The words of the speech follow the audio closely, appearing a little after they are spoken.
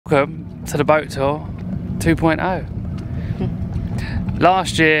Welcome to the boat tour 2.0.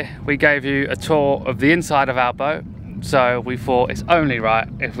 Last year we gave you a tour of the inside of our boat, so we thought it's only right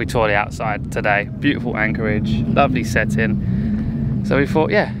if we tour the outside today. Beautiful anchorage, lovely setting, so we thought,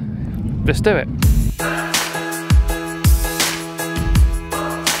 yeah, let's do it.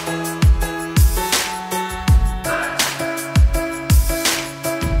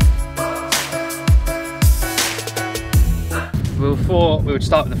 We thought we would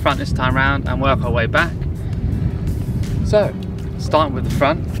start with the front this time round and work our way back. So, starting with the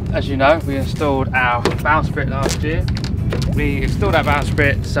front, as you know, we installed our bowsprit last year. We installed our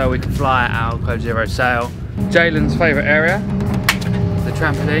bowsprit so we could fly our Code Zero sail. Ceylan's favourite area, the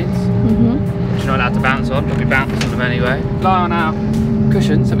trampolines, which you're not allowed to bounce on, but we bounced on them anyway. Lie on our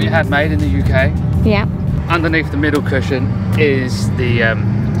cushions that we had made in the UK. Yeah. Underneath the middle cushion is the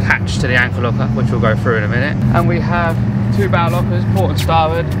hatch to the anchor locker, which we'll go through in a minute. And we have two bow lockers, port and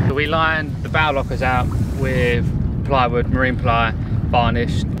starboard. We lined the bow lockers out with plywood, marine ply,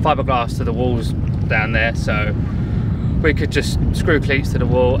 varnished, fiberglass to the walls down there, so we could just screw cleats to the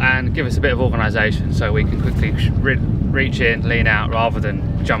wall and give us a bit of organisation so we can quickly reach in, lean out, rather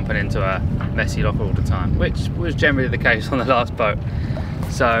than jumping into a messy locker all the time, which was generally the case on the last boat.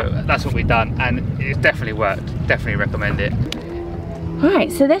 So that's what we've done, and it definitely worked. Definitely recommend it.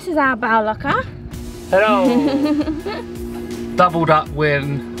 Right, so this is our bow locker. Hello. Doubled up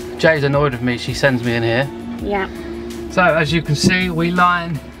when Jay's annoyed with me, she sends me in here. Yeah. So as you can see, we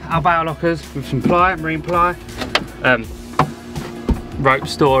line our bow lockers with some ply, marine ply, rope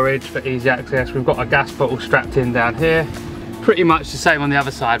storage for easy access. We've got a gas bottle strapped in down here. Pretty much the same on the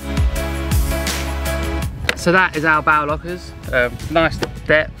other side. So that is our bow lockers. Nice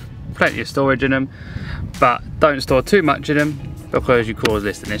depth, plenty of storage in them, but don't store too much in them because you cause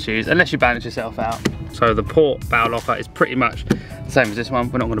listing issues unless you balance yourself out. So the port bow locker is pretty much the same as this one.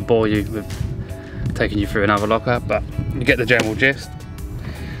 We're not going to bore you with taking you through another locker, but you get the general gist.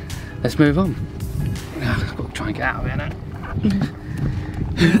 Let's move on. I've got to try and get out of here now.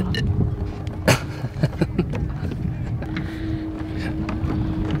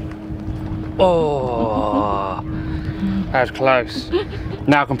 Oh, that was close.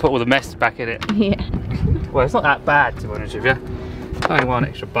 Now I can put all the mess back in it. Yeah. Well, it's not that bad, to be honest with you. Only one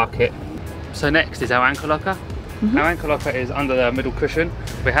extra bucket. So next is our anchor locker. Our anchor locker is under the middle cushion.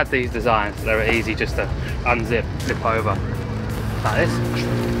 We had these designs, so they were easy just to unzip, flip over, like this.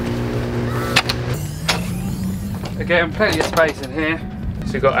 Again, plenty of space in here.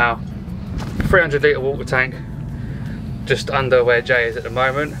 So we've got our 300 litre water tank just under where Jay is at the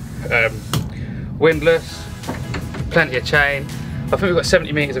moment. Windlass, plenty of chain. I think we've got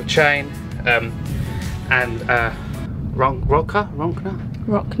 70 metres of chain, and rockner.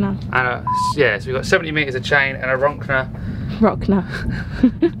 And yeah, so we've got 70 metres of chain and a rockner.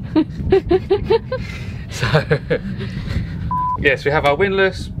 So yes, we have our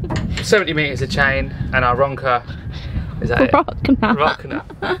windlass, 70 metres of chain, and our rocker. Is that it? Rockner.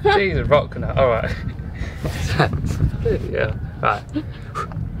 Jesus, rockner. All right. Yeah. Right.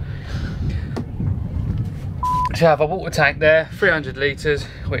 So we have our water tank there, 300 litres,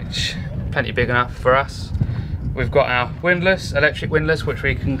 which plenty big enough for us. We've got our windlass, electric windlass, which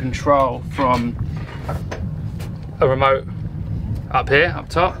we can control from a remote up here, up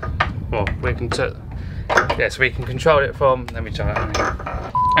top. Well, we can, yes, we can control it from, let me try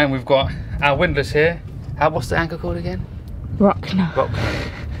that. And we've got our windlass here. What's the anchor called again? Rockner.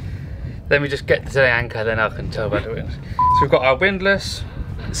 Let me just get to the anchor, then I can tell about the windlass. So we've got our windlass,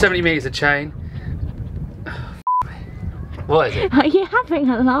 70 metres of chain. What is it? Are you having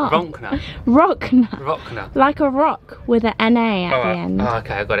a laugh? Rockner. Like a rock with an NA at the end. Oh,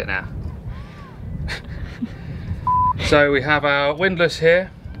 okay, I got it now. So we have our windlass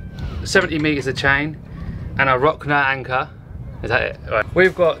here, 70 metres of chain, and our rockner anchor. Is that it? Right.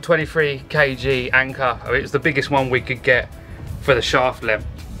 We've got 23 kg anchor. It's the biggest one we could get for the shaft length.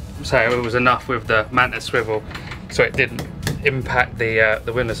 So it was enough with the mantis swivel, so it didn't impact the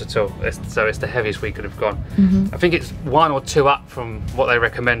windlass at all. So it's the heaviest we could have gone. I think it's 1 or 2 up from what they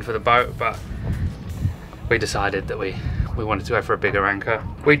recommend for the boat, but we decided that we wanted to go for a bigger anchor.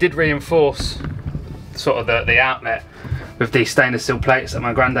 We did reinforce sort of the outlet with these stainless steel plates that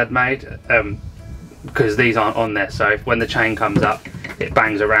my granddad made, because these aren't on there, so when the chain comes up it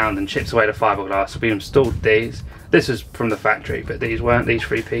bangs around and chips away the fiberglass. So we installed these. This was from the factory, but these weren't, these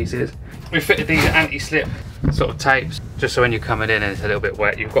 3 pieces. We fitted these anti-slip sort of tapes, just so when you're coming in and it's a little bit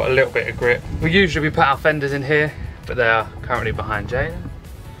wet, you've got a little bit of grip. We put our fenders in here, but they are currently behind Jay.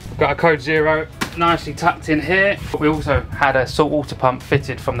 We've got a Code Zero nicely tucked in here. We also had a saltwater pump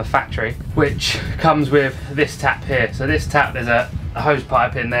fitted from the factory, which comes with this tap here. So this tap, there's a a hose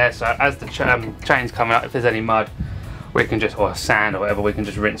pipe in there, so as the chain's coming up, if there's any mud, we can just, or sand or whatever, we can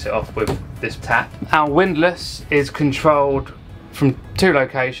just rinse it off with this tap. Our windlass is controlled from 2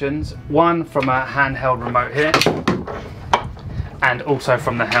 locations, one from a handheld remote here, and also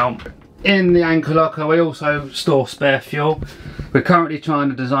from the helm. In the anchor locker we also store spare fuel. We're currently trying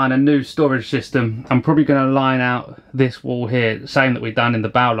to design a new storage system. I'm probably going to line out this wall here, the same that we've done in the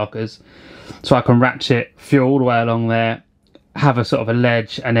bow lockers, so I can ratchet fuel all the way along there, have a sort of a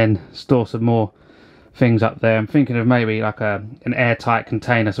ledge, and then store some more things up there. I'm thinking of maybe like an airtight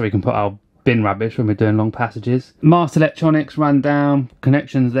container so we can put our bin rubbish when we're doing long passages. Mast electronics run down,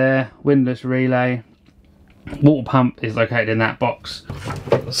 connections there, windlass relay. Water pump is located in that box.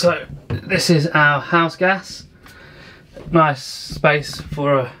 So this is our house gas. Nice space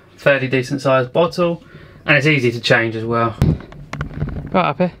for a fairly decent sized bottle, and it's easy to change as well. Right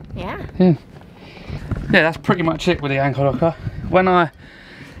up here? Yeah. Yeah, that's pretty much it with the anchor locker. When I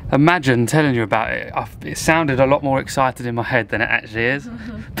imagined telling you about it, it sounded a lot more excited in my head than it actually is.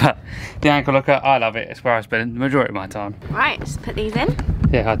 But the anchor locker, I love it. It's where I spend the majority of my time. Right, let's put these in.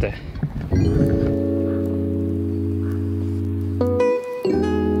 Yeah, I do.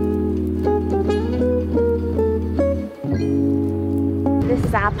 This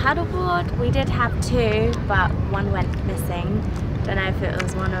is our paddleboard. We did have 2, but one went missing. Don't know if it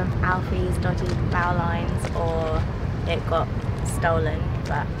was one of Alfie's dodgy bow lines or it got stolen,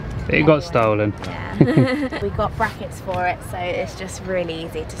 but it got stolen. Yeah. We got brackets for it, so it's just really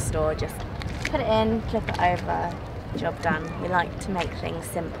easy to store. Just put it in, flip it over, job done. We like to make things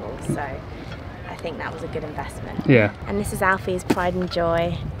simple, so I think that was a good investment. Yeah. And this is Alfie's pride and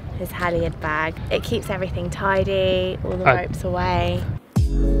joy, his halyard bag. It keeps everything tidy, all the ropes away.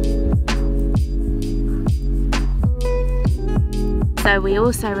 So we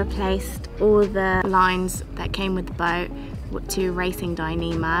also replaced all the lines that came with the boat to racing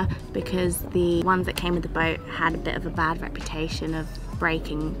Dyneema, because the ones that came with the boat had a bit of a bad reputation of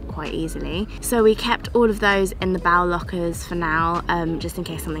breaking quite easily. So we kept all of those in the bow lockers for now, just in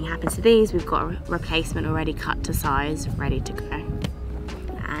case something happens to these. We've got a replacement already cut to size, ready to go.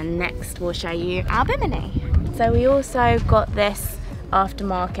 And next we'll show you our bimini. So we also got this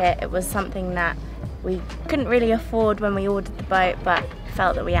aftermarket. It was something that we couldn't really afford when we ordered the boat, but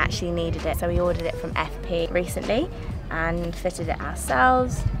felt that we actually needed it. So we ordered it from FP recently and fitted it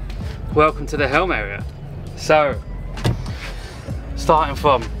ourselves. Welcome to the helm area. So, starting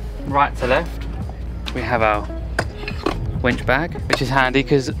from right to left, we have our winch bag, which is handy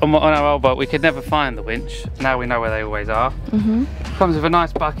because on our old boat we could never find the winch. Now we know where they always are. Comes with a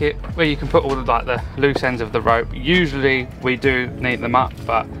nice bucket where you can put all the loose ends of the rope. Usually we do neat them up,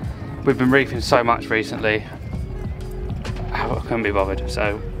 but we've been reefing so much recently, I couldn't be bothered,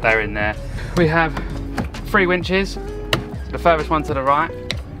 so they're in there. We have 3 winches. The furthest one to the right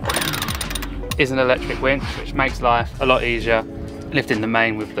is an electric winch, which makes life a lot easier, lifting the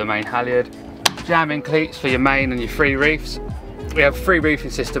main with the main halyard. Jamming cleats for your main and your free reefs. We have 3 reefing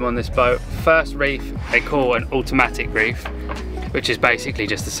system on this boat. First reef they call an automatic reef, which is basically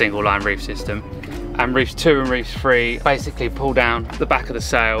just a single line reef system. And reefs 2 and reefs 3 basically pull down the back of the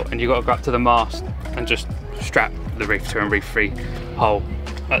sail, and you've got to go up to the mast and just strap the reef 2 and reef 3 hole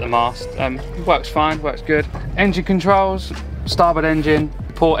at the mast. Works fine, works good. Engine controls, starboard engine,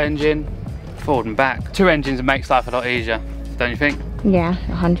 port engine, forward and back. 2 engines makes life a lot easier, don't you think? Yeah,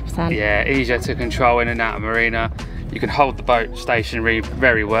 100%. Yeah, easier to control in and out of marina. You can hold the boat stationary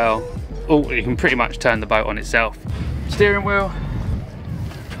very well. You can pretty much turn the boat on itself. Steering wheel.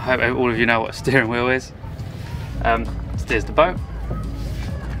 I hope all of you know what a steering wheel is. Steers the boat.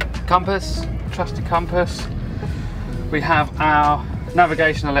 Compass, trusty compass. We have our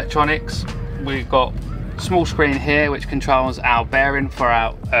navigation electronics. We've got a small screen here which controls our bearing for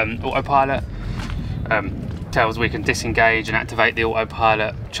our autopilot. Tells we can disengage and activate the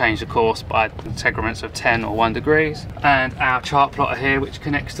autopilot, change the course by increments of 10 or 1 degrees. And our chart plotter here, which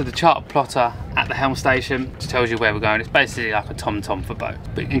connects to the chart plotter at the helm station, which tells you where we're going. It's basically like a TomTom for boat,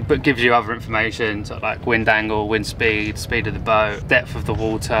 but gives you other information, sort of like wind angle, wind speed, speed of the boat, depth of the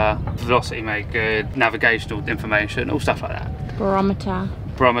water, velocity made good, navigational information, all stuff like that. Barometer.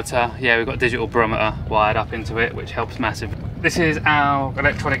 Barometer, yeah, we've got digital barometer wired up into it, which helps massively. This is our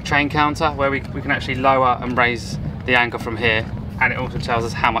electronic chain counter, where we can actually lower and raise the anchor from here, and it also tells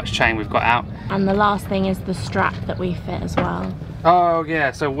us how much chain we've got out. And the last thing is the strap that we fit as well. Oh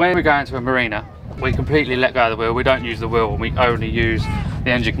yeah, so when we go into a marina, we completely let go of the wheel. We don't use the wheel, and we only use the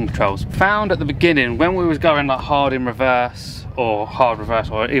engine controls. Found at the beginning, when we was going like hard in reverse, or hard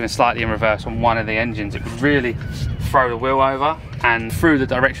reverse, or even slightly in reverse on one of the engines, it would really throw the wheel over and threw the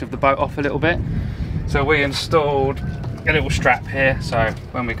direction of the boat off a little bit. So we installed a little strap here, so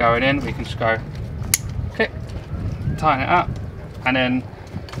when we're going in we can just go click, tighten it up, and then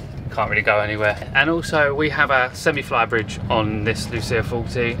can't really go anywhere. And also we have a semi-fly bridge on this Lucia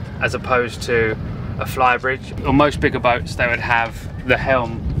 40 as opposed to a fly bridge. On most bigger boats they would have the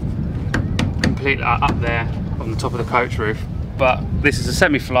helm completely up there on the top of the coach roof, but this is a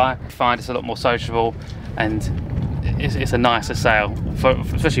semi-fly. I find it's a lot more sociable and it's a nicer sail,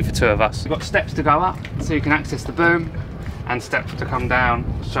 especially for two of us. We've got steps to go up so you can access the boom, and steps to come down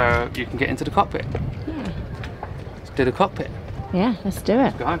so you can get into the cockpit. Yeah. Let's do the cockpit. Yeah, let's do it.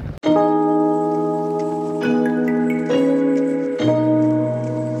 Let's go.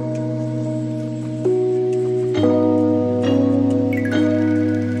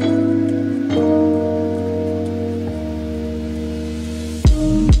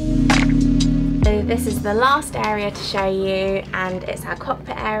 This is the last area to show you, and it's our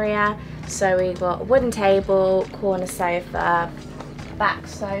cockpit area. So we've got a wooden table, corner sofa, back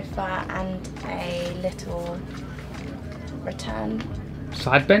sofa, and a little return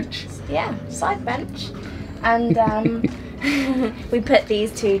Side bench? Yeah, side bench. And we put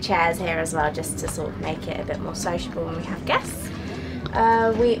these two chairs here as well, just to sort of make it a bit more sociable when we have guests.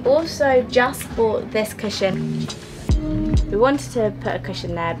 We also just bought this cushion. We wanted to put a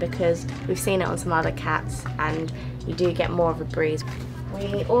cushion there because we've seen it on some other cats and you do get more of a breeze.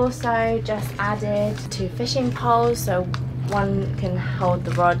 We also just added 2 fishing poles, so one can hold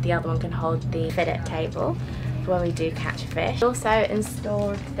the rod, the other one can hold the fillet table for when we do catch fish. We also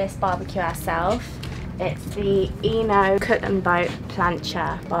installed this barbecue ourselves. It's the Eno Cook and Boat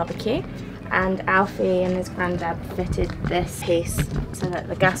Plancher barbecue, and Alfie and his granddad fitted this piece so that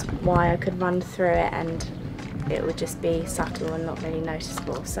the gas wire could run through it and it would just be subtle and not really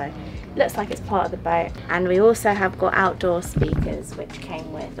noticeable, so it looks like it's part of the boat. And we also have got outdoor speakers which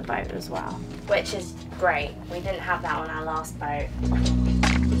came with the boat as well, which is great. We didn't have that on our last boat.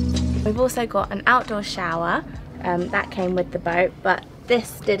 We've also got an outdoor shower that came with the boat, but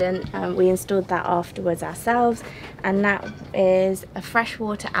this didn't. We installed that afterwards ourselves, and that is a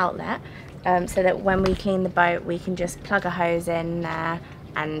freshwater outlet, so that when we clean the boat we can just plug a hose in there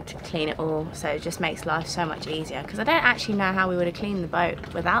and clean it all, so it just makes life so much easier, because I don't actually know how we would have cleaned the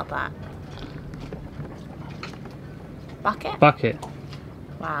boat without that. Bucket? Bucket.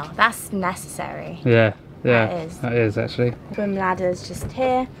 Wow, that's necessary. Yeah, That is actually. Swim ladder's just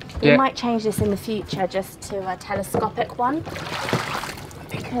here. We might change this in the future just to a telescopic one,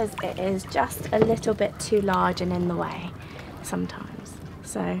 because it is just a little bit too large and in the way sometimes.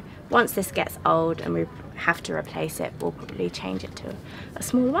 So once this gets old and we have to replace it, we'll probably change it to a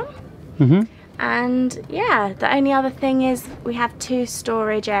smaller one. And yeah, the only other thing is we have 2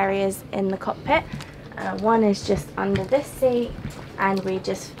 storage areas in the cockpit. One is just under this seat, and we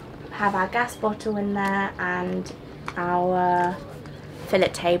just have our gas bottle in there and our fillet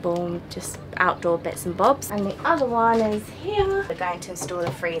table, just outdoor bits and bobs. And the other one is here. We're going to install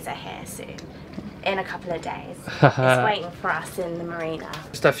a freezer here soon, in a couple of days. It's waiting for us in the marina.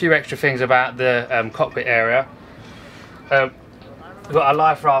 Just a few extra things about the cockpit area. We've got a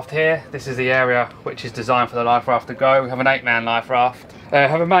life raft here. This is the area which is designed for the life raft to go. We have an 8-man life raft.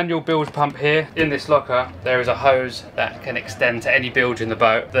 Have a manual bilge pump here. In this locker there is a hose that can extend to any bilge in the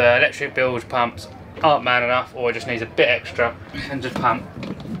boat. The electric bilge pumps aren't man enough, or it just needs a bit extra, and just pump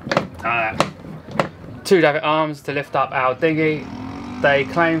 2 davit arms to lift up our dinghy. They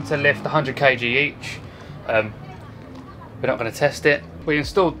claim to lift 100 kg each. We're not going to test it. We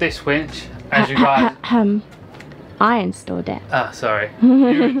installed this winch, as you guys... I installed it. Ah, sorry.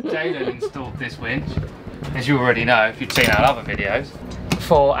 Jayden installed this winch, as you already know if you've seen our other videos,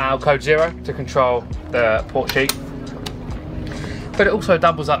 for our Code Zero to control the port sheet. But it also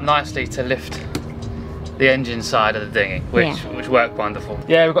doubles up nicely to lift the engine side of the dinghy, which worked wonderful.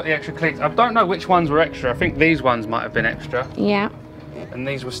 Yeah, we've got the extra cleats. I don't know which ones were extra. I think these ones might have been extra. Yeah. And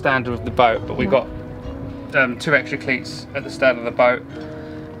these were standard with the boat, but we got 2 extra cleats at the start of the boat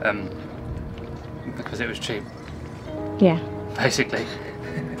because it was cheap. Yeah. Basically.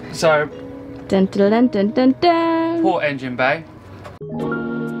 So, dun, dun, dun, dun, dun. port engine bay.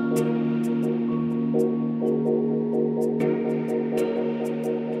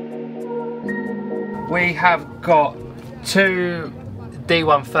 We have got 2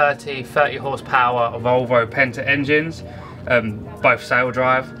 D130 30 horsepower Volvo Penta engines, both sail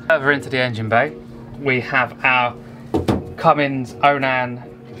drive. Further into the engine bay, we have our Cummins Onan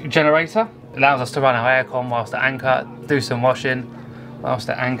generator. It allows us to run our aircon whilst at anchor, do some washing whilst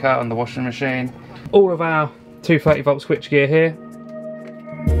at anchor on the washing machine. All of our 230 volt switchgear here.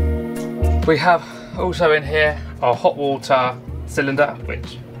 We have also in here our hot water cylinder,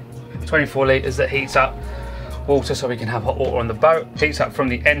 which 24 litres that heats up water so we can have hot water on the boat. Heats up from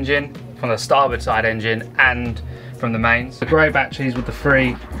the engine, from the starboard side engine, and from the mains. The grey batteries with the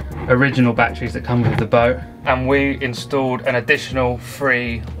 3 original batteries that come with the boat, and we installed an additional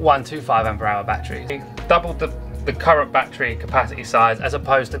 3 125 ampere hour batteries. We doubled the current battery capacity size as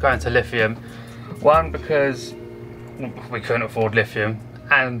opposed to going to lithium. 1, because we couldn't afford lithium,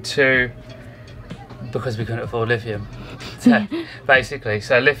 and 2, because we couldn't afford lithium. So, basically,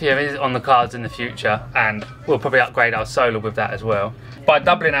 so lithium is on the cards in the future, and we'll probably upgrade our solar with that as well. By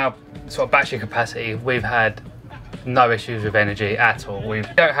doubling our sort of battery capacity, we've had no issues with energy at all. We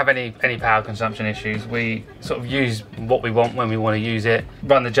don't have any power consumption issues. We sort of use what we want when we want to use it,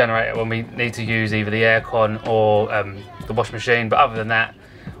 run the generator when we need to use either the aircon or the washing machine, but other than that,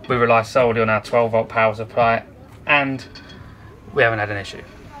 we rely solely on our 12-volt power supply, and we haven't had an issue.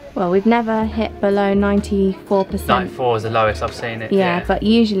 Well, we've never hit below 94%. 94 is the lowest I've seen it. Yeah, but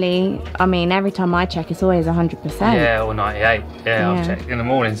usually, I mean, every time I check, it's always 100%. Yeah, or 98. Yeah, I've checked. In the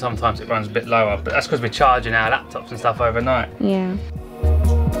morning, sometimes it runs a bit lower, but that's because we're charging our laptops and stuff overnight. Yeah.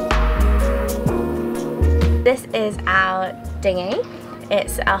 This is our dinghy.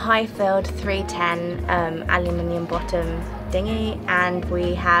 It's a high-filled 310 aluminium bottom dinghy, and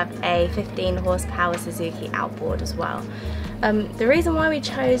we have a 15 horsepower Suzuki outboard as well. The reason why we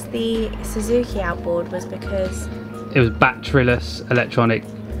chose the Suzuki outboard was because it was batteryless electronic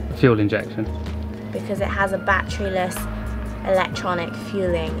fuel injection. Because it has a batteryless electronic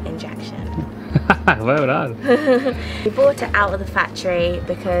fueling injection. Well done. We bought it out of the factory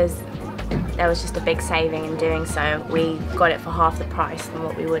because there was just a big saving in doing so. We got it for half the price than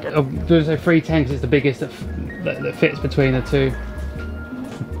what we would have. So 310 is the biggest that fits between the two.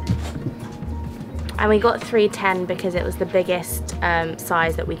 And we got 310 because it was the biggest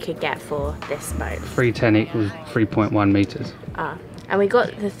size that we could get for this boat. 310 equals 3.1 metres. And we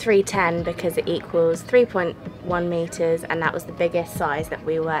got the 310 because it equals 3.1 metres, and that was the biggest size that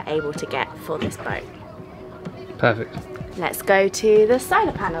we were able to get for this boat. Perfect. Let's go to the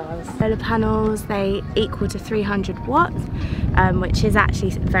solar panels. Solar panels, they equal to 300 watts, which is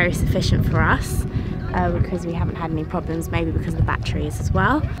actually very sufficient for us. Because we haven't had any problems, maybe because of the batteries as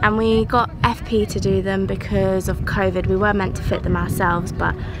well. And we got FP to do them because of COVID. We were meant to fit them ourselves,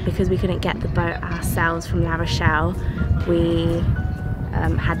 but because we couldn't get the boat ourselves from La Rochelle, we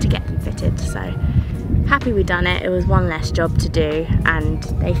had to get them fitted. So happy we done it. It was one less job to do, and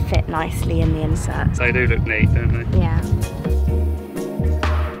they fit nicely in the inserts. They do look neat, don't they? Yeah.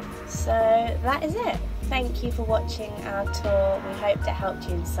 So that is it. Thank you for watching our tour. We hope it helped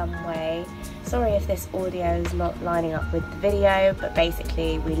you in some way. Sorry if this audio is not lining up with the video, but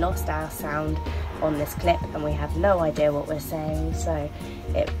basically we lost our sound on this clip and we have no idea what we're saying, so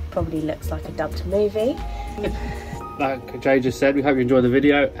it probably looks like a dubbed movie. Like Jay just said, we hope you enjoyed the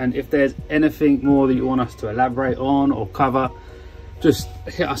video, and if there's anything more that you want us to elaborate on or cover, just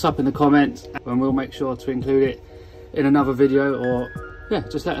hit us up in the comments and we'll make sure to include it in another video, or yeah,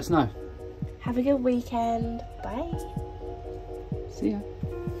 just let us know. Have a good weekend. Bye. See ya.